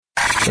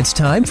It's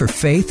time for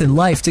Faith and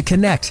Life to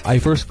connect. I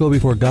first go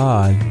before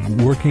God,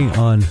 working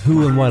on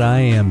who and what I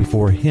am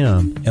before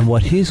Him and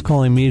what He's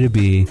calling me to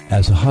be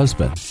as a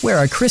husband. Where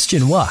our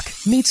Christian walk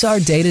meets our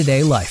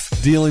day-to-day life.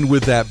 Dealing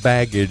with that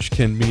baggage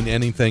can mean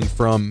anything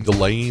from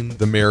delaying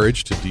the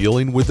marriage to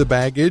dealing with the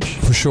baggage.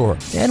 For sure.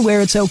 And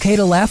where it's okay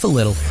to laugh a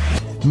little.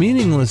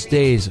 Meaningless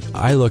days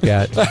I look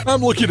at.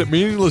 I'm looking at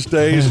meaningless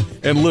days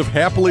and live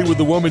happily with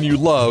the woman you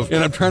love,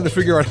 and I'm trying to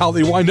figure out how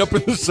they wind up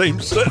in the same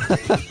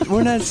sentence.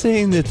 We're not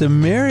saying that the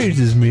marriage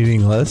is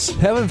meaningless.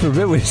 Heaven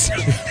forbid we say.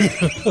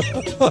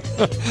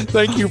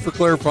 Thank you for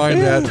clarifying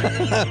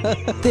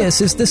that.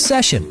 This is The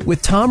Session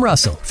with Tom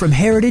Russell from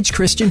Heritage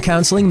Christian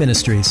Counseling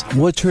Ministries.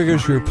 What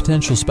triggers your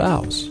potential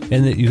spouse?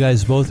 And that you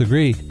guys both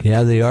agree,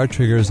 yeah, they are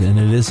triggers, and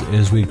it is,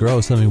 as we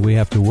grow, something we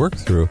have to work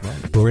through.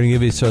 But we're going to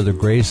give each other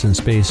grace and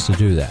space to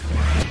do that.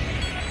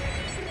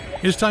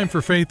 It's time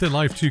for Faith and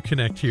Life to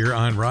connect here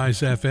on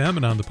Rise FM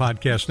and on the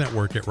podcast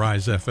network at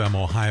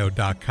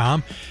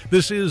risefmohio.com.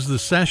 This is The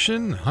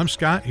Session. I'm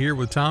Scott here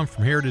with Tom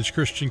from Heritage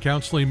Christian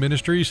Counseling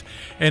Ministries,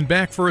 and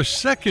back for a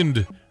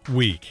second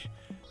week.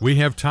 We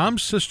have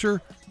Tom's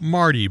sister,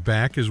 Martie,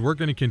 back as we're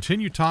going to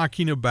continue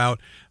talking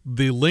about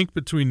the link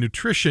between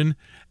nutrition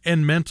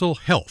and mental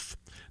health.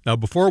 Now,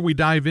 before we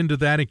dive into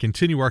that and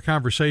continue our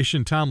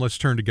conversation, Tom, let's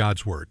turn to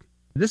God's Word.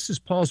 This is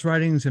Paul's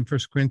writings in 1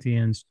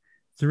 Corinthians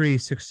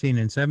 3:16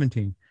 and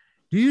 17.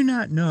 Do you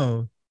not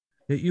know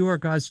that you are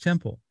God's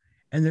temple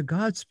and that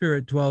God's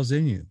Spirit dwells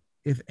in you?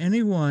 If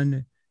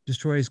anyone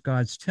destroys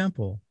God's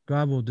temple,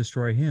 God will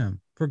destroy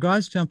him. For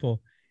God's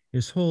temple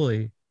is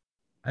holy,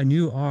 and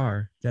you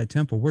are that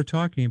temple. We're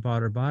talking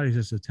about our bodies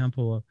as a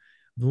temple of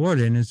the Lord,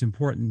 and it's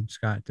important,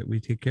 Scott, that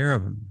we take care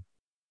of them.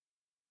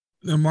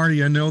 Now,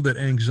 Martie, I know that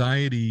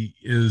anxiety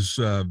is,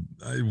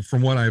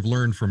 from what I've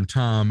learned from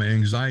Tom,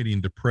 anxiety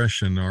and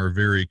depression are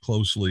very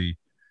closely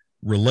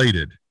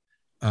related.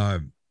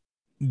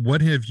 What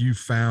have you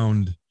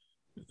found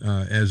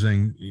as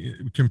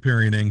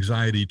comparing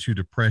anxiety to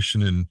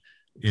depression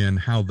and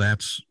how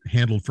that's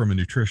handled from a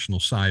nutritional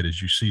side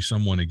as you see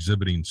someone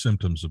exhibiting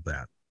symptoms of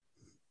that?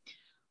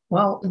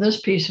 Well,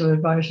 this piece of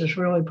advice is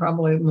really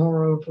probably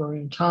more over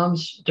in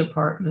Tom's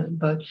department,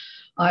 but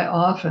I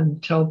often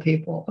tell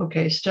people,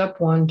 okay, step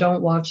one,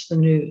 don't watch the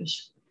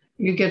news.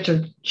 You get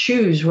to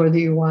choose whether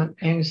you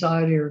want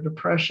anxiety or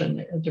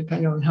depression,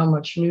 depending on how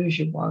much news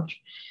you watch.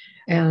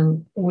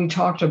 And we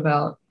talked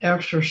about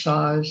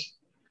exercise.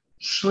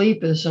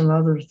 Sleep is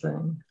another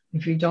thing.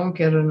 If you don't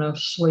get enough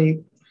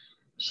sleep,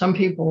 some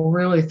people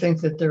really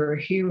think that they're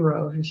a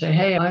hero who say,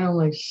 hey, I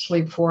only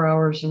sleep 4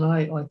 hours a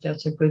night, like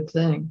that's a good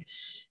thing.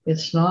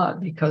 It's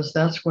not, because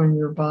that's when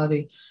your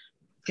body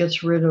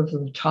gets rid of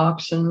the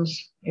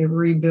toxins, it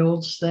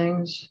rebuilds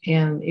things.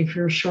 And if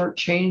you're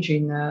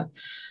shortchanging that,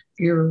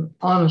 you're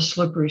on a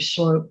slippery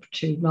slope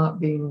to not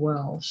being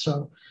well.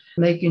 So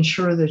making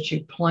sure that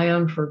you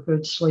plan for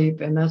good sleep.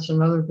 And that's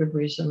another good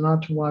reason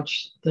not to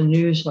watch the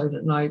news late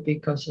at night,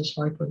 because it's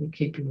likely to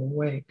keep you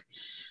awake.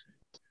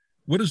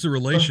 What is the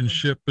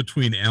relationship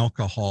between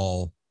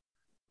alcohol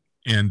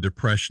and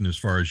depression as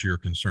far as you're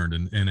concerned,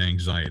 and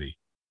anxiety?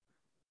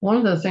 One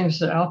of the things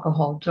that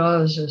alcohol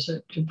does is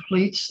it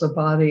depletes the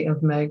body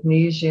of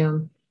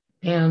magnesium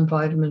and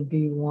vitamin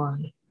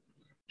B1.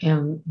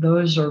 And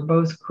those are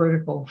both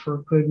critical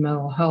for good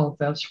mental health.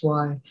 That's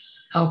why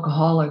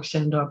alcoholics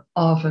end up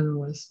often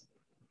with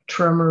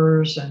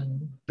tremors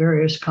and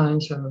various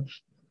kinds of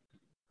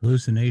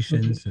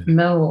Hallucinations.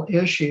 Mental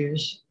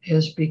issues,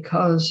 is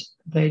because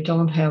they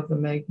don't have the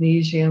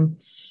magnesium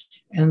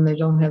and they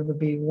don't have the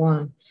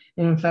B1.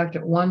 And in fact,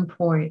 at one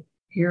point,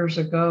 years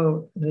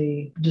ago,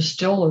 the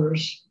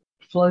distillers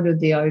floated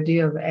the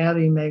idea of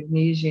adding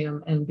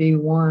magnesium and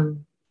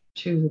B1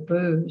 to the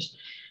booze.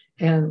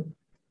 And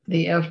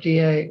the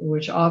FDA,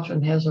 which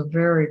often has a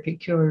very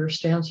peculiar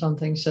stance on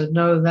things, said,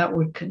 no, that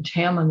would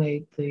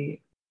contaminate the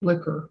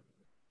liquor.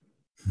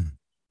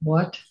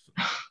 What?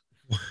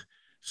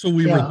 So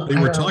they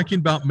were talking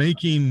about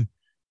making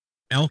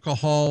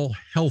alcohol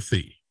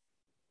healthy.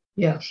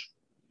 Yes.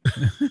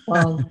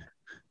 Well,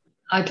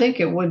 I think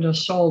it wouldn't have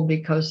sold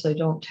because they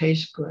don't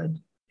taste good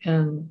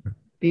and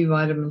B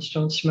vitamins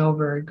don't smell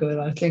very good.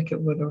 I think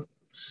it would have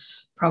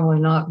probably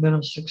not been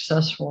a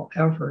successful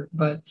effort,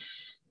 but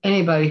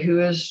anybody who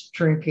is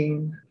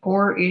drinking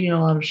or eating a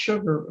lot of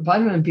sugar,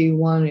 vitamin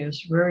B1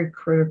 is very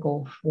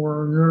critical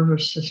for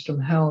nervous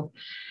system health,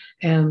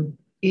 and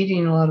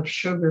eating a lot of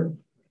sugar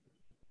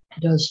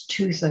does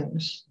two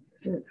things,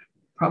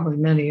 probably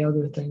many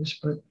other things,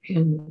 but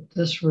in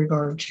this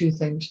regard, two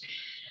things.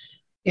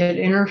 It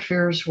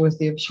interferes with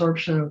the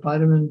absorption of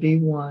vitamin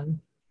B1,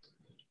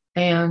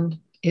 and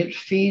it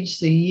feeds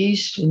the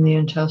yeast in the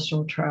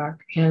intestinal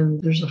tract.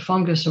 And there's a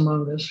fungus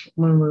among us.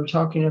 When we're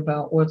talking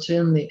about what's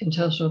in the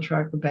intestinal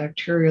tract, the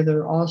bacteria, there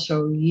are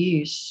also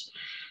yeasts.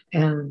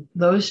 And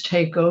those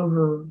take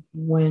over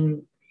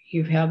when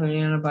you've had an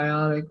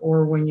antibiotic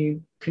or when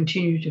you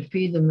continue to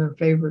feed them their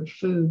favorite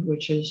food,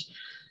 which is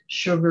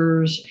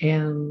sugars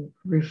and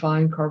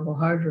refined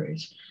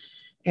carbohydrates.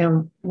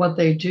 And what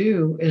they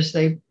do is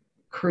they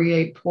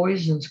create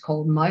poisons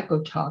called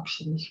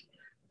mycotoxins.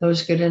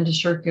 Those get into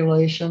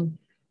circulation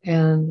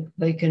and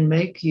they can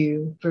make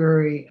you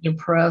very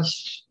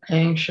depressed,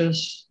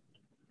 anxious,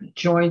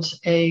 joints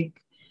ache,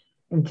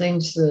 and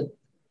things that,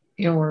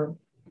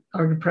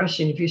 are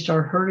depressing. If you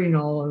start hurting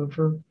all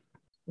over,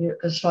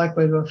 it's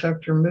likely to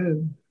affect your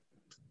mood.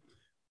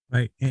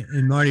 Right.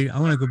 And Marty, I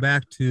want to go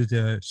back to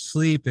the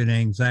sleep and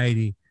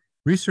anxiety.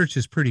 Research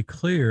is pretty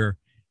clear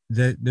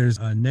that there's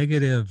a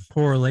negative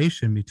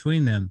correlation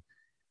between them.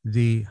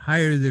 The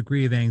higher the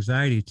degree of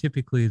anxiety,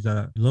 typically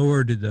the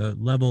lower to the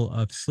level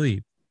of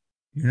sleep.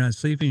 You're not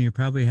sleeping, you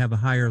probably have a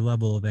higher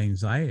level of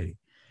anxiety.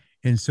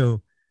 And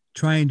so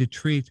trying to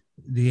treat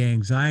the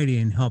anxiety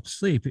and help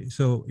sleep.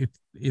 So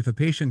if a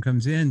patient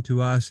comes in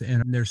to us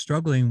and they're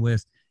struggling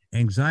with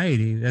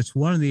anxiety, that's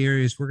one of the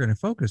areas we're going to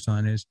focus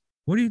on is,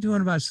 what are you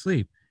doing about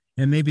sleep?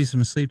 And maybe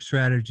some sleep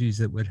strategies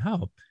that would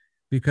help,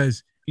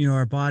 because,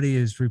 our body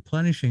is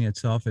replenishing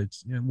itself.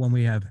 It's when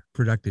we have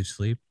productive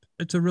sleep,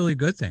 it's a really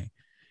good thing.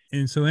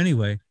 And so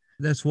anyway,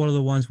 that's one of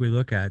the ones we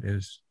look at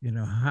is,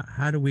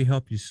 how do we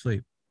help you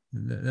sleep?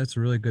 That's a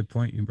really good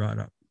point you brought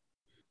up.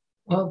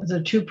 Well,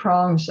 the two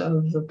prongs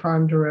of the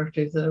Prime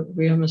Directive, that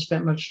we haven't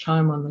spent much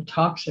time on the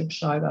toxic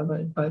side of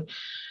it, but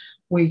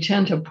we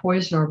tend to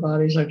poison our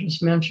bodies. I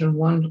just mentioned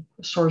one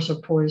source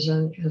of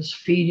poison is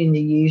feeding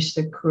the yeast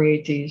that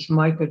create these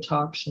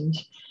mycotoxins.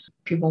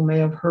 People may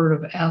have heard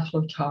of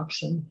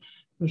aflatoxin,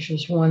 which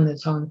is one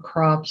that's on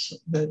crops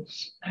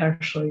that's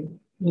actually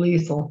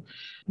lethal,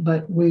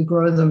 but we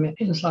grow them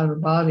inside our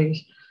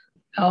bodies.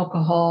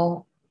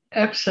 Alcohol,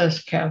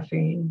 excess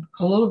caffeine,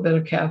 a little bit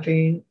of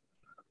caffeine,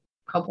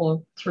 a couple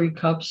of 3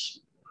 cups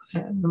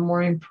in the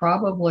morning,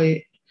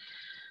 probably.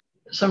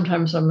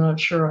 Sometimes I'm not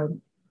sure I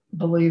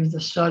believe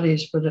the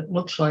studies, but it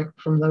looks like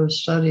from those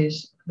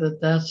studies that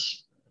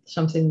that's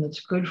something that's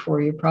good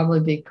for you,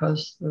 probably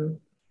because the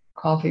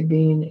coffee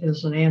bean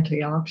is an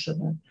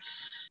antioxidant.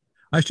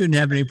 I shouldn't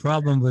have any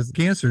problem with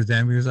cancer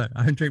then, because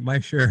I drink my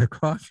share of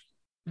coffee.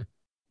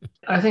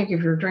 I think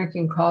if you're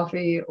drinking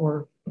coffee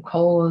or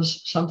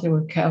colas, something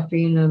with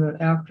caffeine in it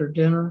after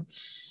dinner,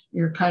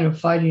 you're kind of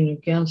fighting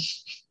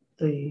against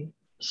the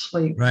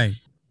sleep. Right.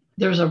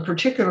 There's a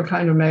particular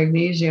kind of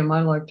magnesium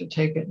I like to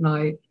take at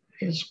night.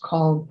 It's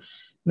called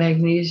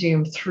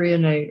magnesium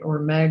threonate or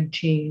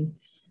Magtine,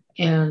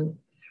 and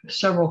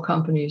several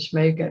companies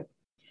make it.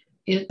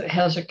 It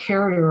has a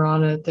carrier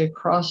on it that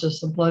crosses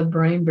the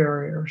blood-brain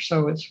barrier,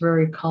 so it's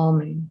very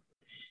calming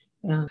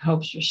and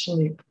helps you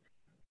sleep.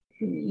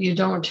 You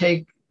don't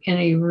take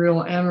any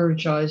real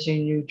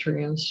energizing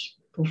nutrients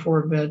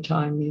before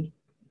bedtime. You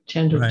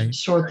tend to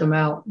sort them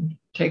out and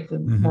take the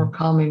more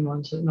calming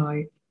ones at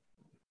night.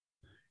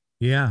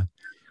 Yeah.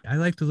 I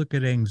like to look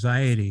at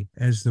anxiety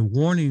as the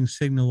warning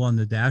signal on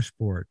the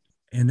dashboard.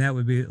 And that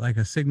would be like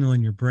a signal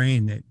in your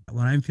brain that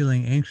when I'm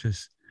feeling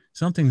anxious,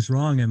 something's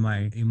wrong in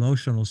my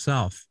emotional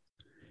self.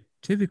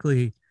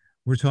 Typically,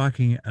 we're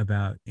talking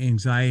about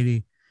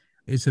anxiety.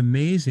 It's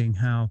amazing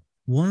how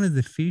one of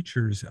the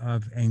features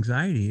of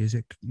anxiety is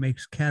it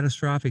makes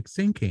catastrophic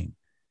thinking.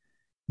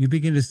 You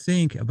begin to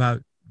think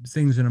about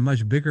things in a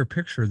much bigger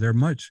picture. They're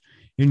much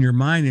in your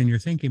mind and you're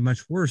thinking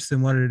much worse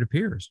than what it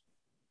appears.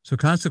 So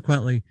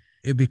consequently,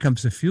 it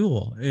becomes a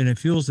fuel and it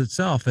fuels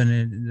itself, and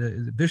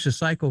the vicious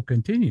cycle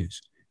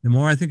continues. The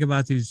more I think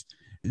about these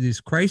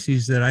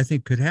crises that I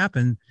think could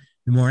happen,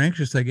 the more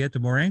anxious I get, the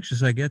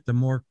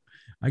more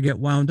I get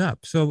wound up.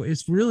 So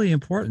it's really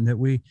important that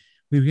we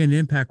begin to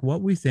impact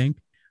what we think.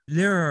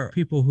 There are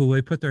people who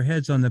they put their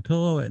heads on the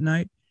pillow at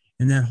night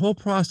and that whole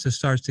process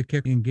starts to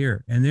kick in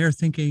gear, and they're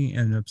thinking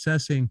and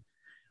obsessing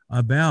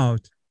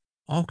about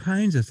all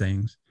kinds of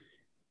things.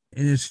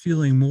 And it's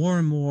feeling more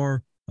and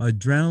more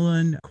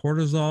adrenaline,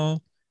 cortisol,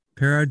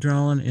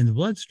 paradrenaline in the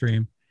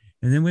bloodstream.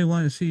 And then we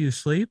want to see you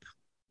sleep.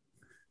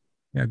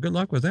 Yeah, good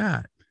luck with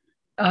that.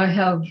 I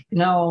have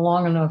now a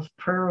long enough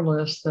prayer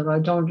list that I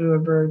don't do a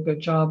very good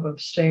job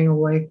of staying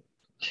awake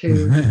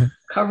to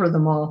cover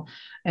them all.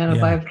 And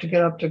if I have to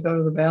get up to go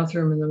to the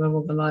bathroom in the middle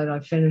of the night,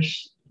 I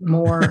finish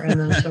more. And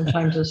then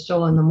sometimes it's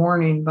still in the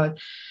morning. But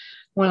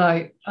when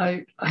I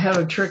had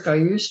a trick I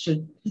used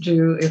to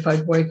do if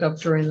I'd wake up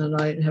during the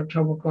night and have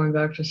trouble going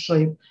back to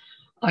sleep.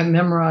 I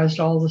memorized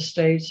all the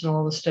states and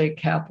all the state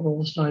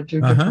capitals, and I do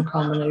different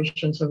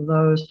combinations of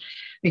those,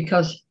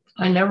 because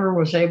I never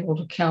was able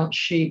to count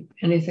sheep.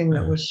 Anything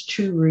that was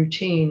too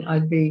routine,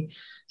 I'd be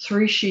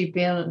 3 sheep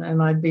in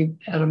and I'd be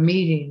at a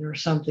meeting or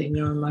something,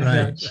 in my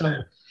head.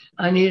 So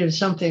I needed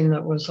something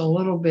that was a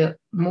little bit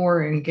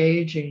more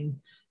engaging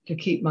to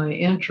keep my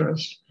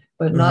interest,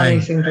 but not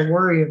anything to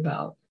worry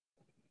about.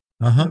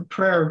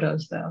 Prayer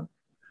does that.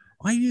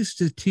 I used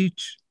to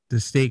teach the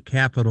state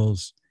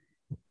capitals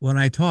when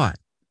I taught.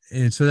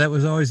 And so that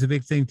was always a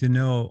big thing to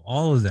know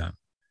all of them.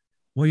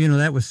 Well,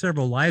 that was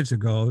several lives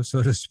ago,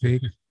 so to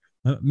speak,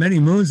 many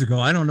moons ago.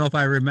 I don't know if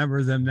I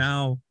remember them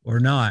now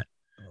or not,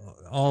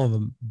 all of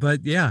them.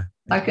 But yeah.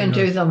 I can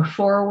do them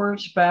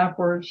forwards,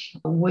 backwards,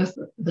 with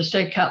the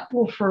state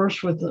capital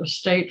first, with the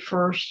state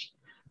first.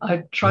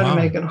 I try to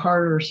make it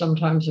harder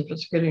sometimes if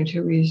it's getting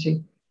too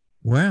easy.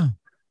 Wow.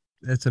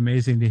 That's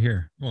amazing to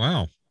hear.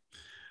 Wow.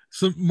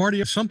 So,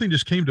 Marty, something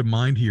just came to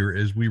mind here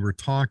as we were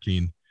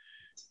talking.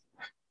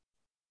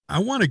 I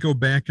want to go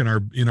back in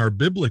our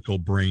biblical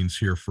brains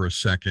here for a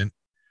second.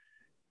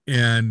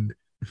 And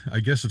I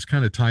guess it's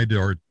kind of tied to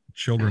our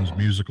children's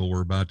musical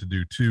we're about to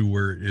do too,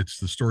 where it's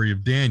the story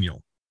of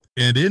Daniel.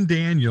 And in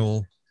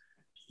Daniel,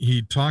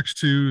 he talks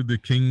to the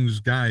king's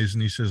guys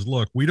and he says,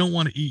 look, we don't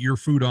want to eat your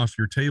food off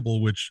your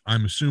table, which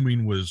I'm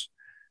assuming was,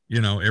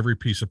 every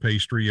piece of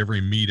pastry,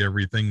 every meat,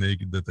 everything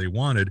that they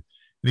wanted.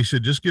 And he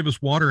said, just give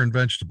us water and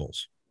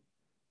vegetables.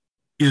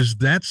 Is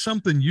that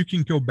something you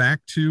can go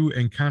back to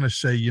and kind of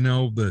say,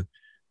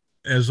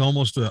 as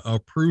almost a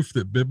proof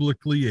that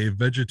biblically a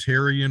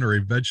vegetarian or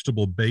a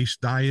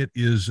vegetable-based diet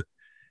is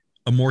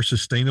a more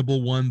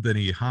sustainable one than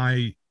a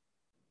high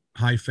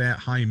fat,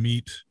 high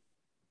meat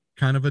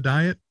kind of a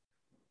diet?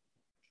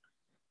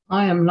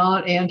 I am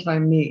not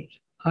anti-meat.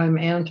 I'm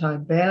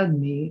anti-bad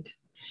meat.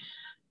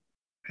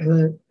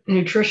 The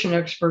nutrition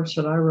experts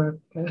that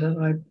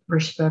I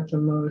respect the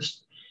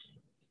most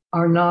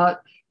are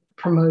not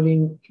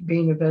promoting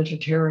being a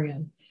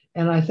vegetarian.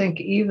 And I think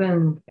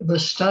even the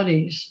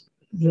studies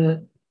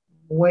that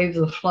wave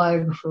the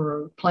flag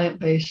for a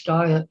plant-based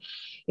diet,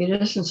 it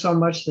isn't so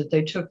much that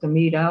they took the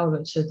meat out,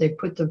 it's that they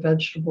put the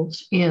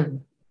vegetables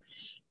in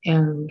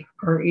and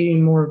are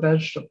eating more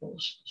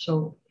vegetables.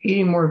 So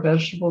eating more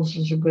vegetables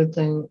is a good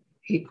thing.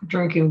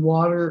 Drinking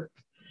water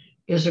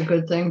is a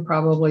good thing,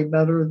 probably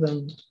better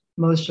than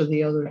most of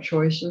the other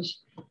choices.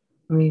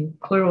 I mean,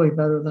 clearly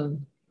better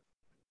than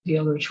the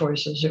other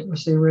choices. It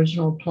was the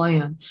original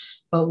plan.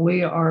 But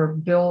we are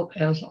built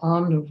as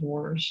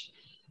omnivores,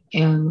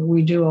 and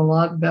we do a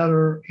lot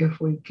better if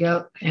we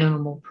get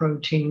animal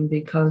protein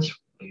because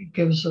it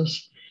gives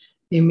us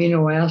the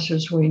amino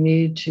acids we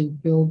need to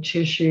build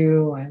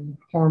tissue and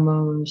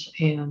hormones,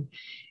 and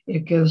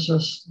it gives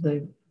us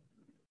the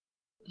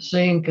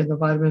zinc and the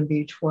vitamin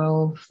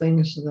B12,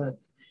 things that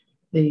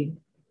the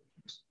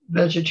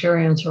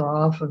vegetarians are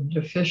often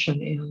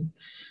deficient in.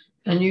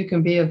 And you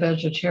can be a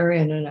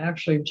vegetarian and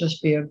actually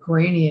just be a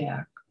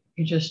grainiac.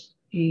 You just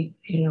eat,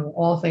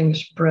 all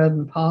things bread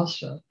and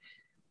pasta,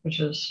 which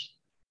is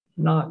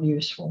not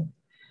useful.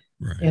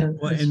 Right.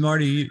 And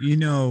Marty, you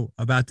know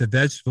about the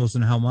vegetables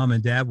and how mom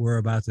and dad were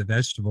about the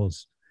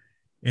vegetables.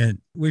 And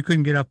we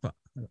couldn't get up, at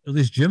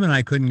least Jim and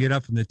I couldn't get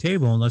up from the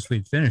table unless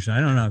we'd finished. I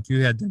don't know if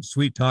you had them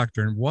sweet talked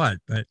or what,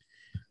 but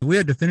we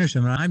had to finish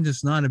them. And I'm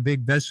just not a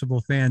big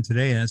vegetable fan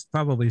today. And it's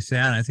probably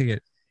sad. I think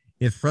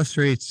it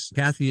frustrates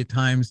Kathy at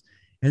times.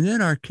 And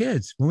then our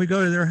kids, when we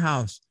go to their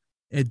house,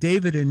 at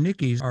David and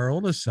Nikki's, our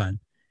oldest son,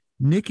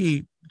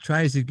 Nikki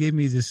tries to give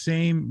me the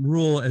same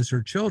rule as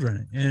her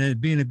children. And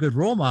it being a good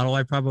role model,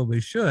 I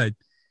probably should.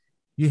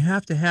 You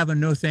have to have a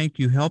no thank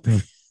you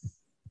helping.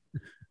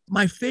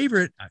 My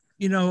favorite,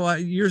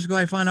 years ago,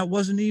 I found out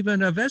wasn't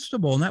even a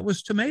vegetable, and that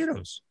was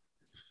tomatoes.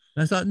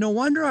 And I thought, no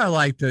wonder I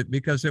liked it,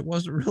 because it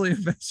wasn't really a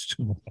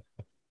vegetable.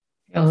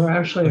 Yeah, they're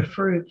actually a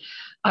fruit.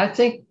 I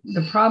think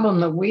the problem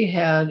that we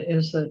had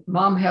is that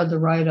mom had the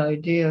right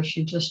idea.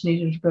 She just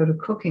needed to go to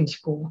cooking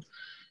school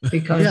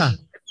because, Yeah.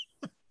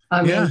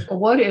 I mean,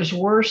 what is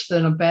worse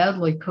than a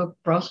badly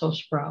cooked Brussels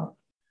sprout?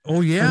 Oh,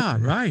 yeah,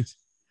 right.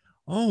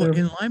 Oh, They're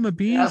in lima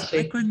beans, gassy.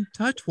 I couldn't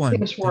touch one.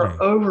 Things were today.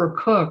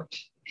 overcooked,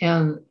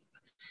 and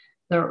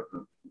they're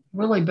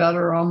really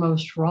better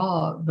almost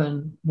raw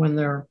than when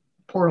they're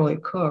poorly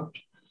cooked.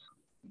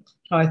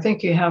 So I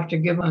think you have to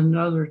give them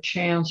another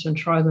chance and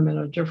try them in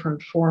a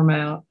different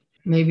format.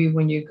 Maybe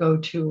when you go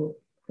to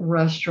a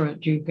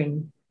restaurant, you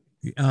can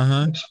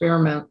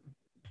experiment.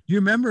 Do you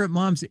remember at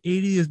mom's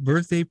 80th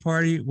birthday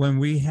party when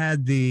we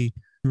had the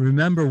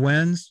Remember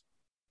When's?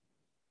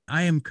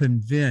 I am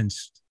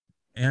convinced,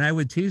 and I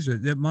would tease her,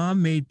 that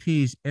mom made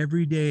peas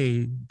every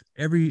day,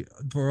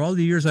 for all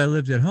the years I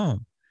lived at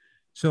home.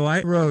 So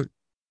I wrote,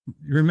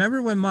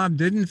 remember when mom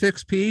didn't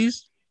fix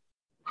peas?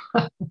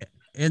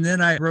 And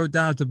then I wrote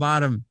down at the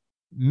bottom,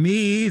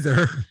 me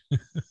either,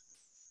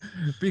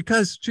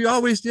 because she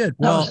always did.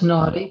 That was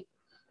naughty.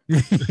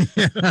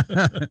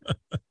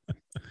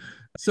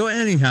 So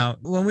anyhow,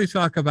 when we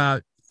talk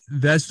about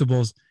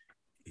vegetables,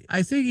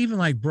 I think even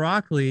like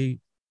broccoli,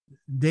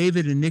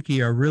 David and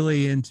Nikki are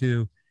really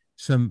into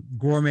some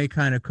gourmet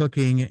kind of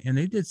cooking, and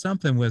they did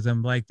something with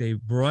them, like they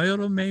broiled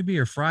them maybe,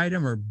 or fried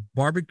them, or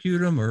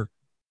barbecued them, or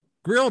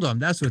grilled them.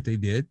 That's what they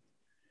did.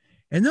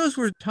 And those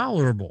were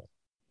tolerable,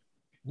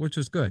 which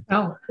was good.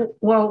 Oh,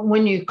 well,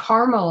 when you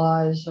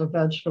caramelize a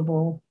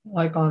vegetable,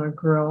 like on a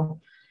grill,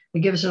 it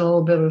gives it a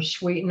little bit of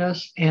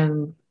sweetness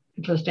and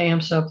it just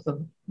amps up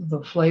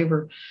the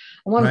flavor.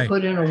 I want to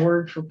put in a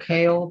word for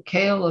kale.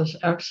 Kale is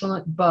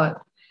excellent,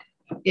 but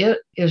it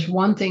is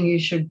one thing you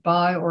should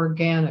buy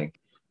organic.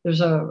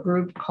 There's a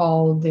group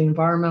called the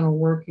Environmental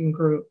Working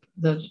Group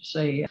that's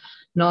a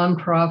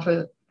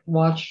nonprofit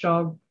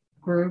watchdog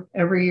group.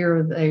 Every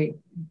year they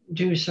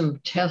do some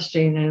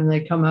testing and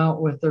they come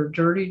out with their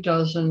dirty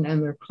dozen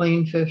and their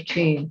clean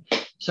 15.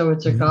 So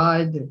it's a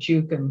guide that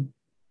you can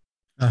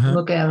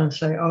look at and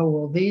say, oh,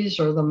 well, these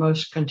are the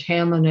most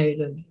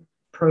contaminated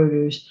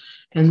produce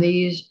and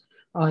these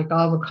Like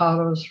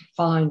avocados,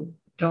 fine,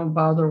 don't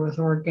bother with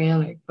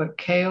organic. But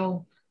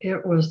kale,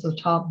 it was the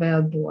top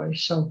bad boy.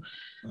 So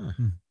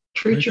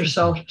treat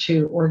yourself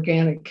to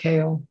organic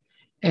kale.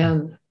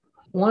 And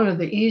one of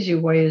the easy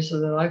ways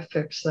that I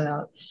fix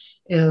that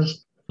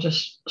is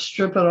just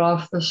strip it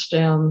off the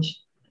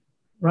stems,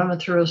 run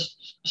it through a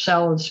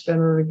salad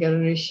spinner to get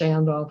any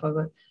sand off of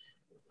it.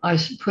 I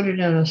put it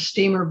in a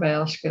steamer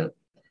basket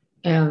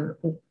and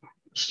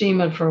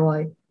steam it for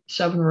like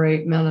 7 or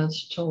 8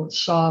 minutes till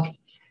it's soft.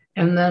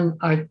 And then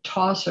I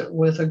toss it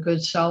with a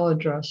good salad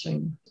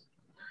dressing.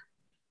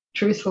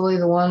 Truthfully,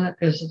 the one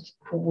is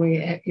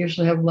we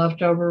usually have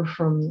leftover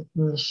from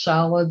the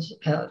salads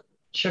at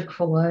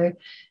Chick-fil-A.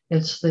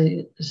 It's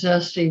the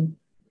zesty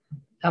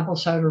apple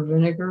cider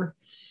vinegar.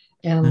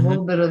 And a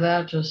little bit of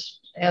that just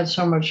adds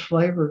so much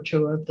flavor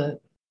to it that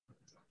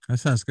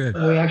sounds good.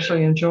 We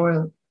actually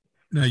enjoy it.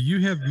 Now you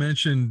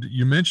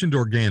mentioned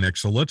organic,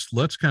 so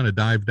let's kind of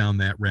dive down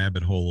that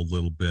rabbit hole a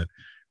little bit.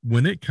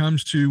 When it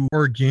comes to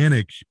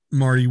organic,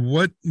 Marty,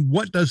 what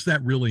does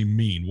that really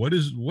mean? What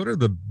are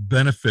the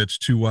benefits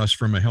to us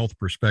from a health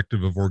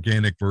perspective of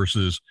organic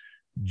versus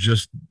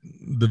just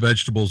the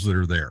vegetables that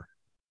are there?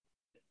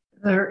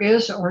 There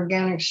is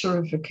organic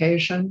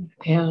certification,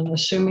 and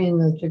assuming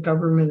that the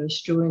government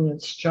is doing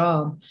its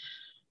job,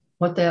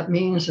 what that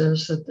means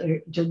is that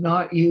they did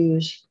not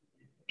use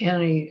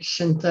any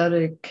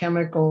synthetic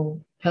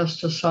chemical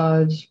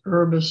pesticides,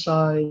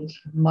 herbicides,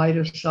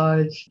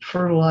 miticides,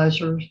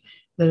 fertilizers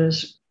that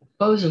is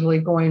supposedly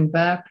going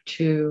back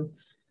to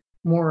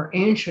more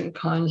ancient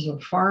kinds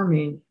of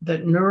farming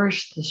that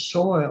nourished the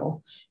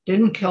soil,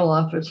 didn't kill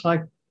off. It's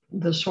like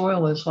the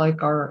soil is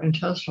like our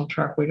intestinal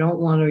tract. We don't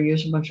want to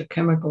use a bunch of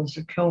chemicals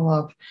to kill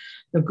off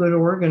the good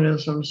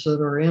organisms that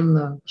are in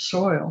the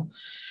soil,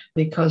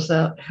 because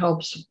that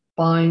helps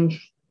bind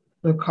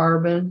the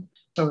carbon.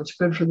 So it's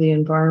good for the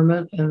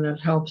environment, and it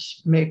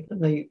helps make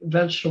the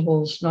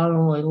vegetables not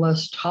only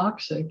less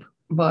toxic,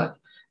 but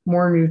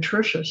more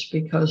nutritious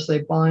because they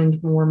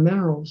bind more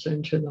minerals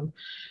into them.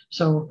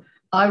 So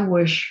I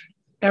wish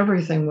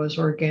everything was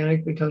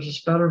organic because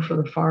it's better for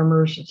the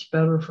farmers, it's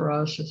better for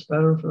us, it's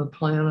better for the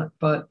planet.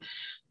 But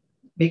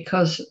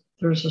because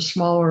there's a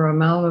smaller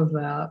amount of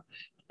that,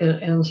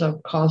 it ends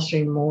up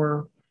costing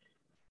more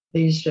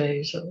these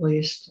days, at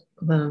least,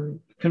 than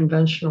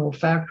conventional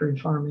factory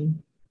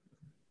farming.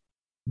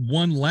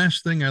 One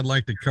last thing I'd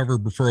like to cover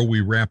before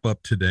we wrap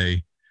up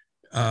today.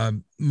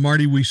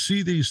 Marty, we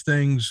see these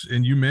things,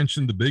 and you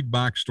mentioned the big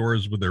box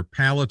stores with their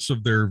pallets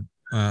of their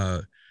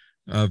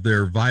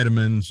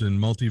vitamins and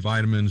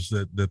multivitamins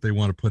that they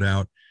want to put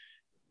out.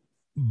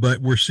 But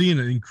we're seeing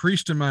an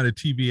increased amount of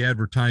TV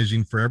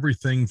advertising for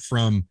everything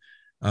from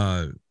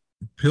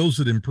pills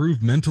that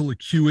improve mental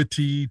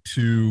acuity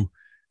to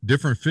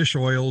different fish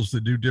oils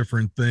that do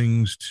different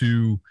things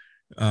to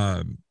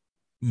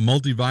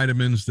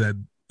multivitamins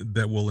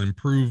that will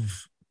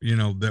improve,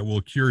 that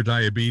will cure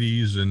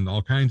diabetes and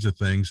all kinds of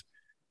things.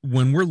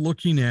 When we're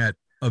looking at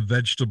when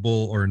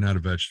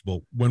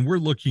we're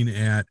looking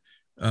at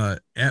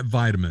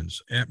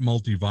vitamins, at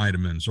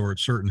multivitamins, or at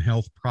certain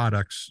health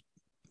products,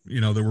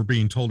 that we're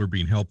being told are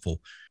being helpful,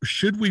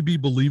 should we be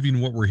believing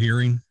what we're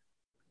hearing?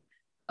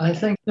 I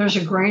think there's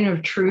a grain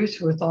of truth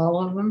with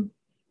all of them.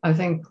 I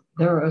think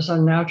there is a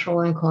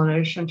natural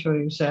inclination to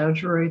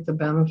exaggerate the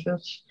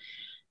benefits,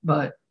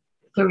 but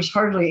there's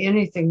hardly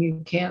anything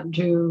you can't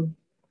do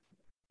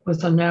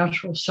with a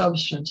natural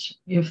substance.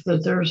 If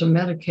there's a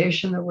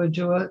medication that would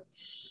do it,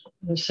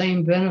 the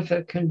same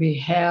benefit can be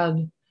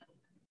had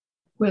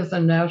with a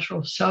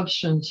natural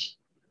substance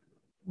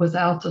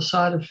without the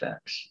side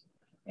effects.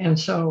 And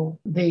so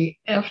the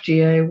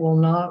FDA will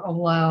not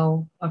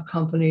allow a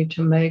company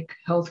to make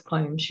health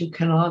claims. You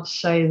cannot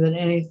say that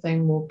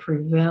anything will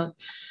prevent,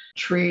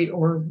 treat,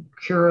 or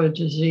cure a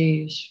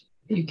disease.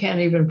 You can't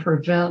even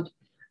prevent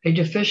a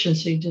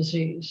deficiency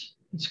disease.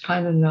 It's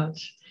kind of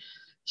nuts.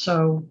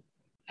 So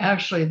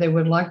actually, they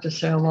would like to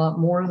say a lot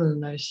more than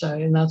they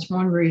say. And that's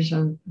one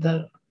reason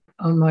that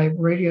on my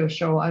radio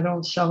show, I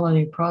don't sell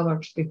any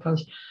products,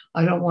 because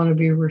I don't want to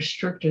be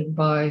restricted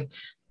by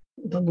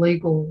the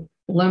legal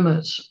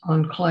limits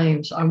on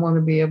claims. I want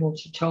to be able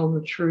to tell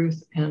the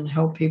truth and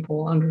help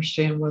people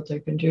understand what they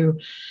can do.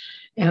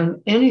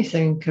 And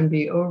anything can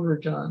be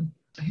overdone.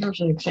 Here's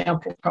an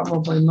example.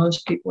 Probably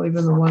most people,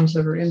 even the ones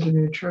that are into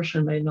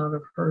nutrition, may not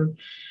have heard.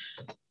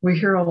 We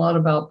hear a lot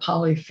about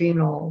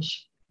polyphenols.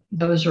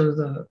 Those are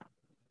the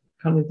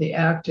kind of the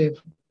active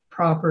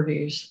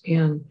properties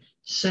in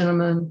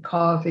cinnamon,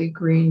 coffee,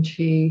 green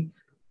tea,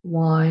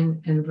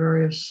 wine, and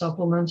various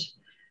supplements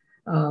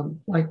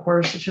like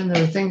quercetin.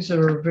 There are things that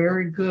are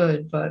very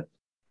good, but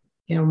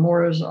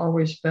more is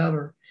always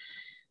better,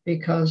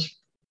 because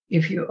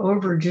if you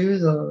overdo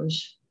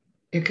those,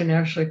 it can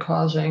actually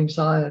cause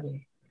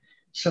anxiety.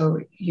 So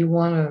you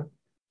want to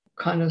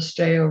kind of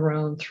stay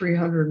around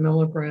 300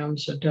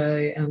 milligrams a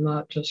day and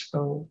not just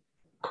go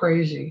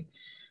crazy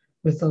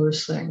with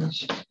those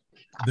things.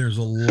 there's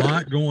a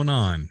lot going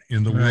on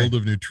in the world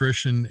of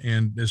nutrition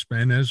and as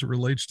it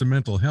relates to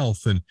mental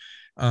health. And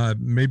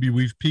maybe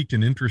we've piqued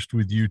an interest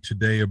with you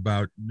today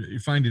about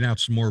finding out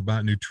some more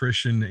about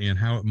nutrition and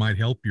how it might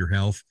help your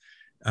health.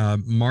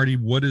 Martie,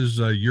 what is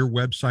your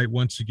website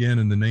once again,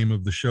 and the name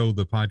of the show,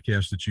 the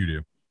podcast that you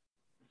do?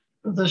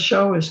 The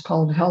show is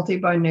called Healthy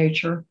by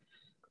Nature.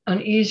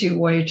 An easy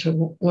way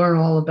to learn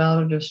all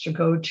about it is to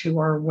go to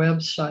our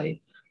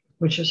website,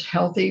 which is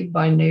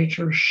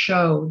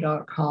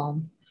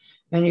healthybynatureshow.com.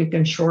 And you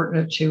can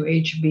shorten it to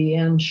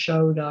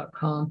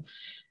hbnshow.com.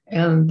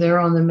 And there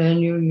on the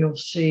menu, you'll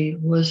see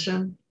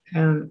listen.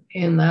 And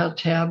in that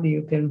tab,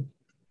 you can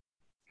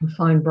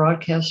find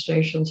broadcast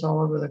stations all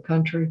over the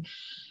country.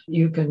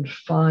 You can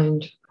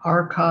find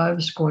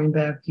archives going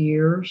back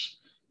years.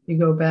 You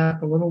go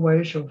back a little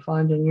ways, you'll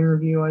find an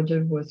interview I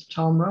did with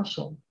Tom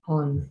Russell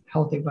on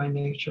Healthy by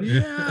Nature.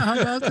 Yeah, how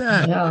about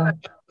that? Yeah.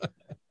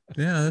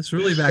 Yeah, that's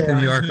really back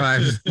in the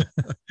archives.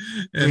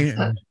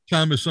 And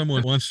Tom, if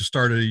someone wants to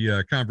start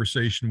a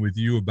conversation with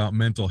you about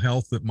mental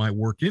health that might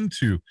work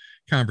into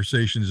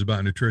conversations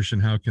about nutrition,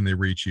 how can they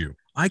reach you?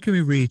 I can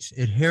be reached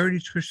at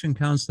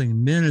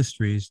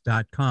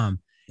heritagechristiancounselingministries.com.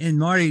 And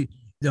Marty,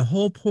 the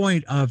whole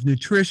point of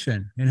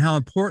nutrition and how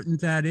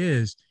important that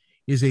is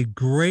a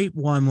great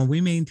one. When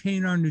we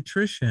maintain our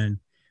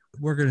nutrition,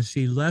 we're going to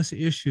see less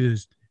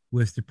issues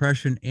with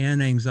depression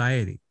and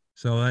anxiety.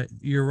 So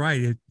you're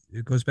right.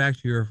 It goes back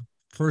to your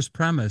first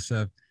premise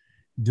of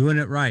doing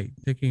it right,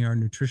 taking our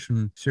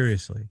nutrition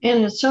seriously.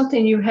 And it's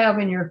something you have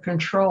in your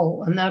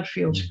control, and that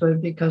feels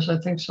good, because I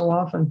think so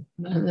often,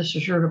 and this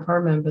is your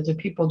department, but the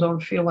people don't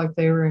feel like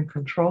they are in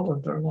control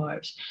of their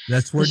lives.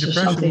 That's where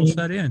depression will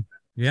set in.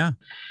 Yeah.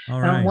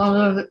 All right. And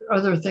one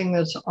other thing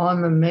that's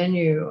on the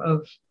menu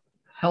of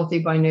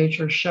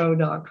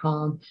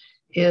healthybynatureshow.com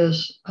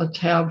is a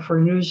tab for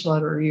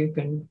newsletter. You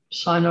can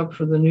sign up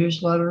for the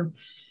newsletter,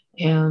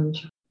 and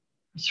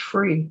it's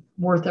free,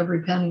 worth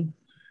every penny.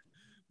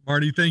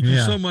 Martie, thank you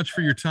so much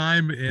for your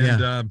time,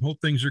 and hope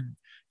things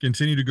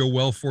continue to go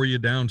well for you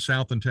down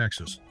south in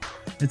Texas.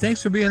 And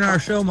thanks for being on our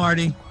show,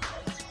 Martie.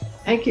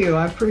 Thank you.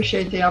 I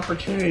appreciate the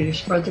opportunity to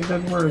spread the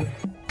good word.